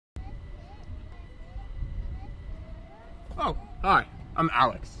Oh, hi, I'm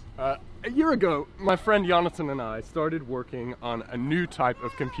Alex. A year ago, my friend Jonathan and I started working on a new type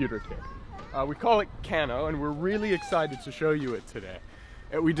of computer kit. We call it Kano, and we're really excited to show you it today.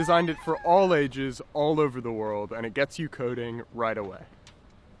 We designed it for all ages, all over the world, and it gets you coding right away.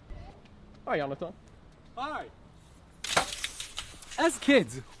 Hi, Jonathan. Hi! As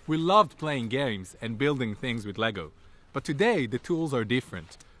kids, we loved playing games and building things with Lego. But today, the tools are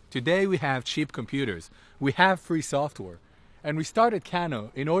different. Today we have cheap computers, we have free software, and we started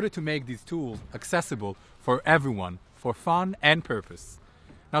Kano in order to make these tools accessible for everyone, for fun and purpose.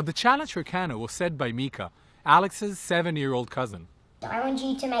 Now the challenge for Kano was set by Mika, Alex's 7-year-old cousin. I want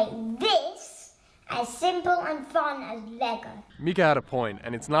you to make this as simple and fun as Lego. Mika had a point,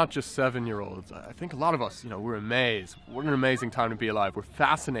 and it's not just 7-year-olds. I think a lot of us, we're amazed. What an amazing time to be alive. We're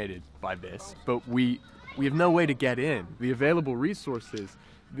fascinated by this, but we have no way to get in. The available resources,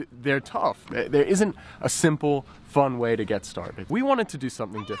 they're tough. There isn't a simple, fun way to get started. We wanted to do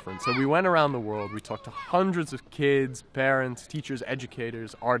something different, so we went around the world. We talked to hundreds of kids, parents, teachers,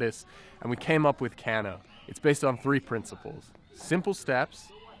 educators, artists, and we came up with Kano. It's based on 3 principles: simple steps,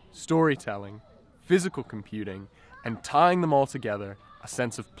 storytelling, physical computing, and tying them all together, a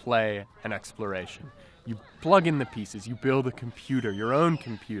sense of play and exploration. You plug in the pieces, you build a computer, your own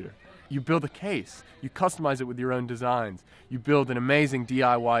computer. You build a case, you customize it with your own designs. You build an amazing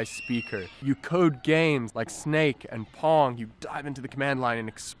DIY speaker. You code games like Snake and Pong. You dive into the command line and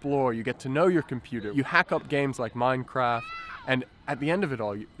explore. You get to know your computer. You hack up games like Minecraft. And at the end of it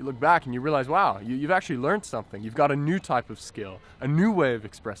all, you look back and you realize, wow, you've actually learned something. You've got a new type of skill, a new way of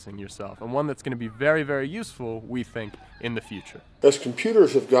expressing yourself, and one that's going to be very, very useful, we think, in the future. As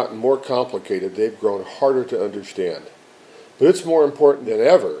computers have gotten more complicated, they've grown harder to understand. But it's more important than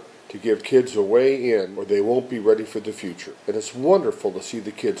ever to give kids a way in or they won't be ready for the future. And it's wonderful to see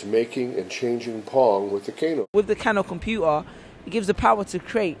the kids making and changing Pong with the Kano. With the Kano computer, it gives the power to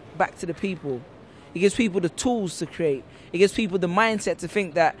create back to the people. It gives people the tools to create. It gives people the mindset to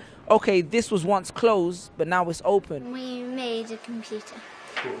think that, okay, this was once closed, but now it's open. We made a computer.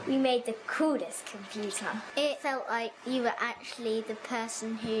 We made the coolest computer. It felt like you were actually the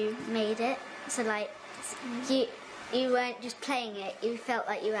person who made it. So you weren't just playing it, you felt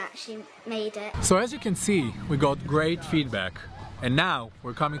like you actually made it. So as you can see, we got great feedback. And now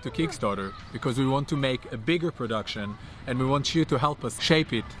we're coming to Kickstarter because we want to make a bigger production and we want you to help us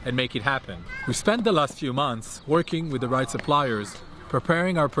shape it and make it happen. We spent the last few months working with the right suppliers,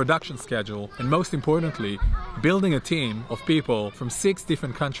 preparing our production schedule, and most importantly, building a team of people from 6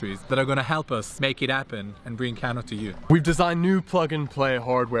 different countries that are going to help us make it happen and bring Kano to you. We've designed new plug-and-play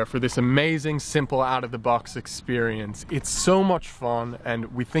hardware for this amazing, simple, out-of-the-box experience. It's so much fun,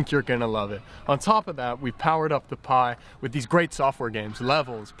 and we think you're going to love it. On top of that, we've powered up the Pi with these great software games,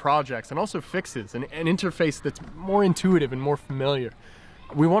 levels, projects, and also fixes, an interface that's more intuitive and more familiar.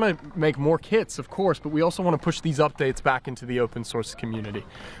 We want to make more kits, of course, but we also want to push these updates back into the open source community.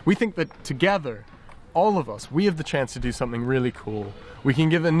 We think that together, all of us, we have the chance to do something really cool. We can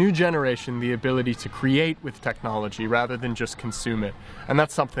give a new generation the ability to create with technology rather than just consume it. And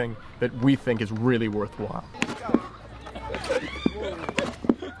that's something that we think is really worthwhile.